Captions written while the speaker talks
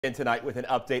In tonight with an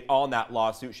update on that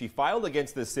lawsuit she filed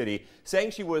against the city, saying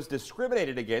she was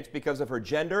discriminated against because of her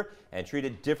gender and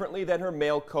treated differently than her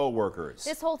male co-workers.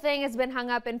 This whole thing has been hung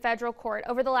up in federal court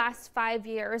over the last 5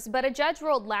 years, but a judge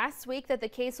ruled last week that the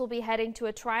case will be heading to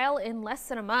a trial in less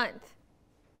than a month.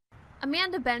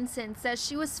 Amanda Benson says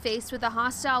she was faced with a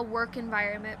hostile work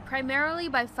environment, primarily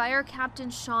by Fire Captain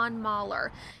Sean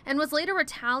Mahler, and was later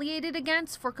retaliated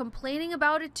against for complaining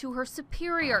about it to her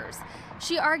superiors.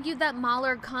 She argued that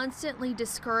Mahler constantly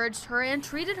discouraged her and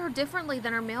treated her differently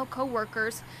than her male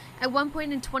co-workers. At one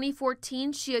point in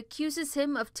 2014, she accuses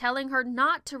him of telling her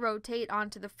not to rotate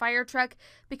onto the fire truck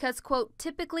because, quote,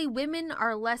 typically women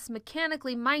are less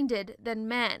mechanically minded than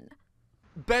men.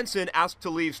 Benson asked to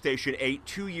leave Station 8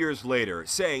 2 years later,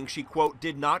 saying she, quote,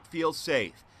 did not feel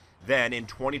safe. Then in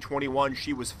 2021,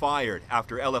 she was fired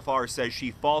after LFR says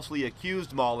she falsely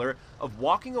accused Mahler of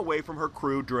walking away from her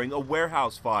crew during a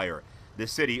warehouse fire. The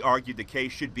city argued the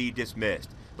case should be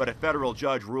dismissed, but a federal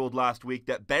judge ruled last week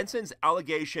that Benson's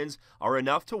allegations are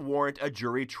enough to warrant a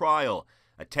jury trial.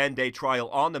 A 10-day trial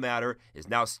on the matter is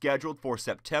now scheduled for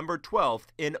September 12th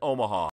in Omaha.